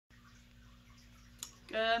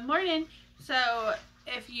Good morning. So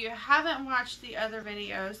if you haven't watched the other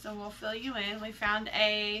videos, then we'll fill you in. We found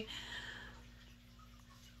a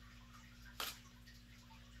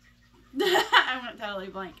I went totally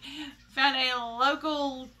blank. Found a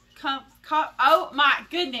local oh my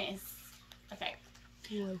goodness. Okay.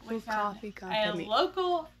 Local coffee company. A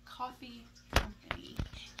local coffee company.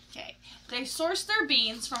 Okay. They source their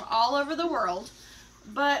beans from all over the world.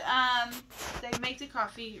 But they make the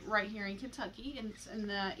coffee right here in Kentucky, and it's in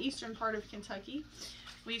the eastern part of Kentucky.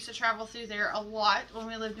 We used to travel through there a lot when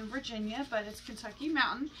we lived in Virginia, but it's Kentucky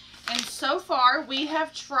Mountain. And so far, we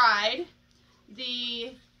have tried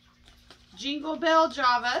the Jingle Bell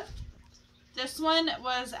Java. This one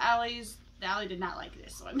was Allie's. Allie did not like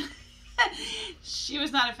this one. She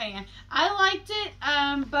was not a fan. I liked it,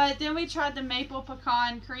 but then we tried the maple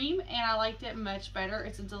pecan cream, and I liked it much better.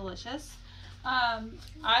 It's delicious.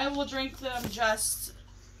 I will drink them just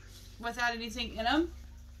without anything in them.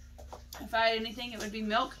 If I had anything, it would be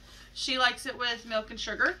milk. She likes it with milk and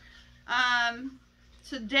sugar.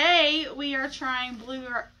 Today we are trying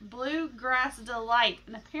Bluegrass Delight,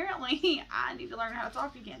 and apparently I need to learn how to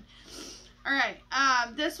talk again. Alright,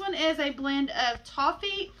 this one is a blend of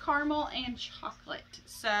toffee, caramel, and chocolate.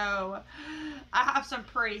 So I have some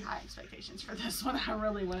pretty high expectations for this one. I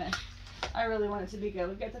really want it to be good.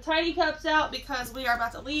 We've got the tiny cups out because we are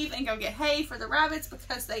about to leave and go get hay for the rabbits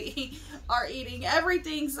because they are eating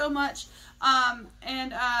everything so much.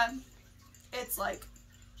 It's like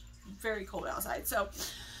very cold outside. So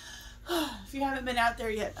if you haven't been out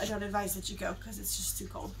there yet, I don't advise that you go because it's just too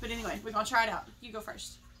cold. But anyway, we're going to try it out. You go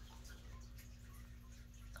first.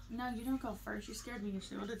 No, you don't go first. You scared me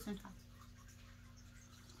yesterday. We'll do it at the same time.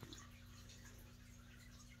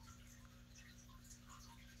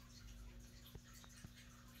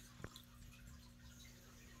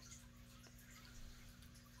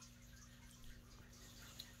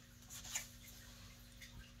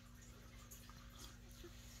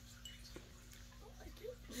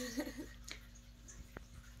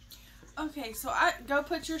 Okay, so I go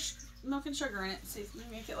put your milk and sugar in it. See if you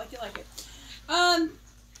make it like you like it.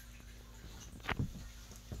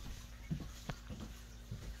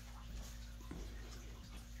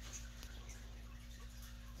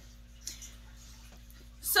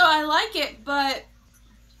 So I like it, but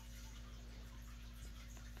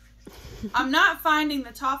I'm not finding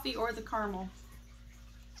the toffee or the caramel.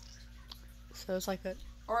 So it's like a...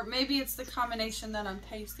 Or maybe it's the combination that I'm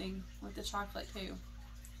tasting with the chocolate too.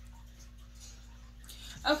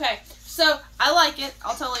 Okay, so I like it.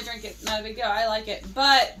 I'll totally drink it. Not a big deal. I like it.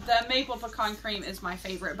 But the maple pecan cream is my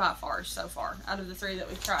favorite by far so far out of the three that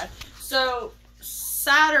we've tried. So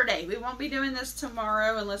Saturday, we won't be doing this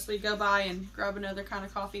tomorrow unless we go by and grab another kind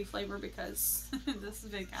of coffee flavor because this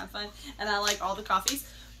has been kind of fun and I like all the coffees.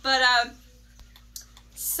 But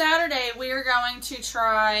Saturday, we are going to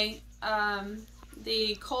try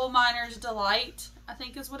the Coal Miner's Delight, I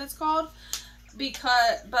think is what it's called.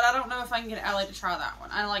 But I don't know if I can get Allie to try that one.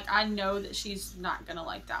 I know that she's not gonna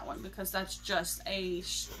like that one because that's just a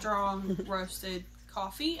strong roasted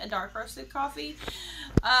coffee, a dark roasted coffee,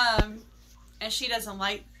 and she doesn't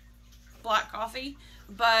like black coffee.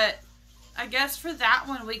 But I guess for that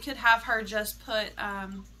one we could have her just put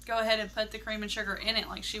go ahead and put the cream and sugar in it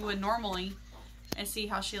like she would normally and see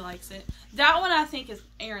how she likes it. That one I think is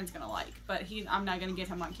Aaron's gonna like, but I'm not gonna get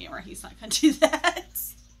him on camera. He's not gonna do that.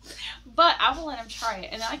 But I will let him try it,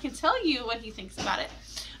 and I can tell you what he thinks about it.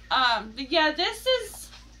 But yeah, this is...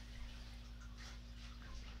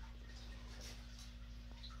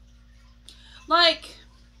 Like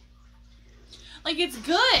it's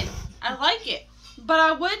good. I like it. But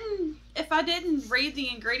I wouldn't, if I didn't read the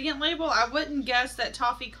ingredient label, I wouldn't guess that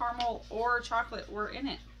toffee, caramel, or chocolate were in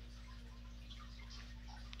it.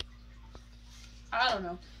 I don't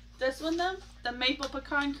know. This one, though, the maple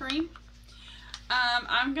pecan cream,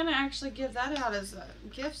 I'm going to actually give that out as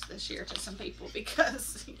gifts this year to some people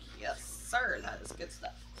because, yes, sir, that is good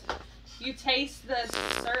stuff. You taste the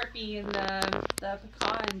syrupy and the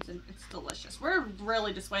pecans, and it's delicious. We're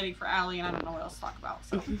really just waiting for Allie, and I don't know what else to talk about.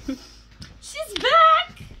 So she's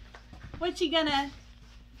back! What you gonna...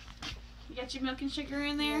 You got your milk and sugar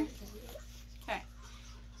in there? Okay.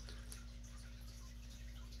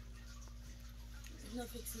 No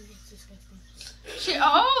fixing, it's disgusting.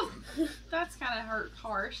 Oh, that's kind of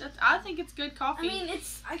harsh. I think it's good coffee. I mean,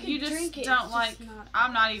 I could you just drink it. don't like.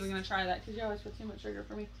 I'm not even gonna try that because you always put too much sugar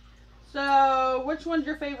for me. So, which one's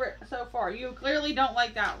your favorite so far? You clearly don't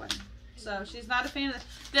like that one. So she's not a fan of this.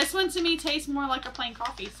 This one to me tastes more like a plain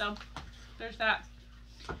coffee. So there's that.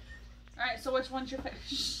 All right. So which one's your favorite?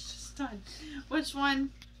 She's done. Which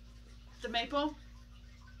one? The maple?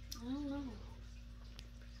 I don't know.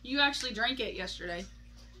 You actually drank it yesterday.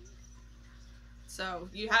 So,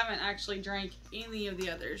 you haven't actually drank any of the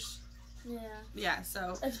others. Yeah. Yeah,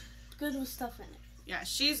 so. It's good with stuff in it. Yeah,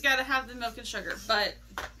 she's got to have the milk and sugar, but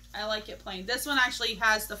I like it plain. This one actually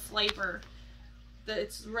has the flavor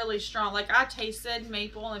that's really strong. Like, I tasted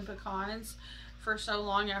maple and pecans for so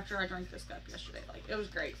long after I drank this cup yesterday. Like, it was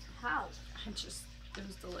great. How? It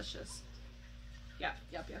was delicious. Yep.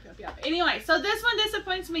 Anyway, so this one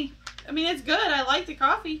disappoints me. I mean, it's good. I like the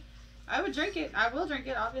coffee. I would drink it. I will drink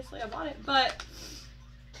it. Obviously, I bought it. But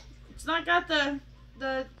it's not got the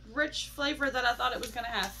rich flavor that I thought it was going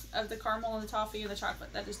to have of the caramel and the toffee and the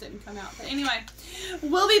chocolate. That just didn't come out. But anyway,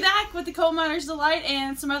 we'll be back with the Coal Miners Delight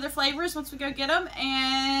and some other flavors once we go get them.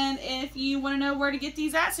 And if you want to know where to get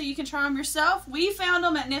these at so you can try them yourself, we found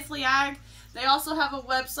them at Nifley Ag. They also have a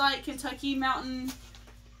website,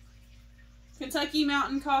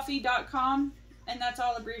 KentuckyMountainCoffee.com, and that's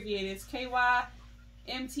all abbreviated. It's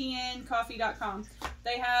KYMTNcoffee.com.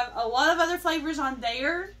 They have a lot of other flavors on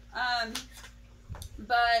there.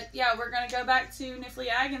 But yeah, we're going to go back to Nifley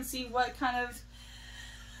Ag and see what kind of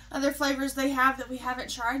other flavors they have that we haven't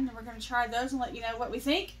tried, and we're going to try those and let you know what we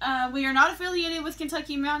think. We are not affiliated with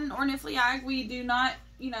Kentucky Mountain or Nifley Ag. We do not,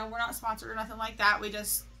 we're not sponsored or nothing like that. We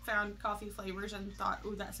just found coffee flavors and thought,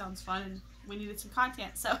 ooh, that sounds fun, and we needed some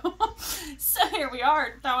content. So, so here we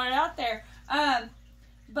are, throwing it out there.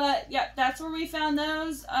 But yeah, that's where we found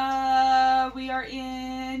those. We are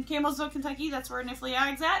in Campbellsville, Kentucky. That's where Nifley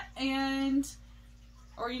Ag's at,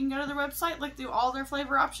 or you can go to their website, look through all their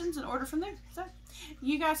flavor options, and order from there. So,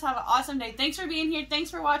 you guys have an awesome day. Thanks for being here.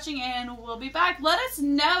 Thanks for watching, and we'll be back. Let us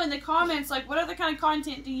know in the comments, like, what other kind of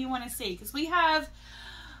content do you want to see? Because we have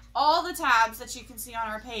all the tabs that you can see on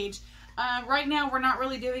our page. Right now, we're not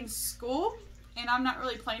really doing school, and I'm not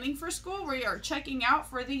really planning for school. We are checking out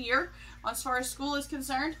for the year as far as school is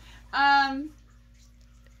concerned.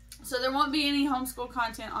 So there won't be any homeschool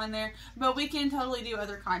content on there, but we can totally do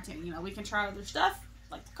other content. We can try other stuff,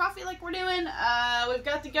 like the coffee like we're doing. We've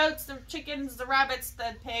got the goats, the chickens, the rabbits,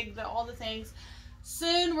 the pig, all the things.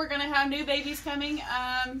 Soon we're going to have new babies coming.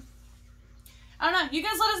 I don't know. You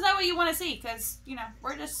guys let us know what you want to see, because,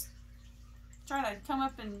 we're just trying to come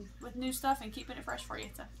up with new stuff and keeping it fresh for you.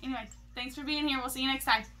 So anyway, thanks for being here. We'll see you next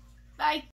time. Bye.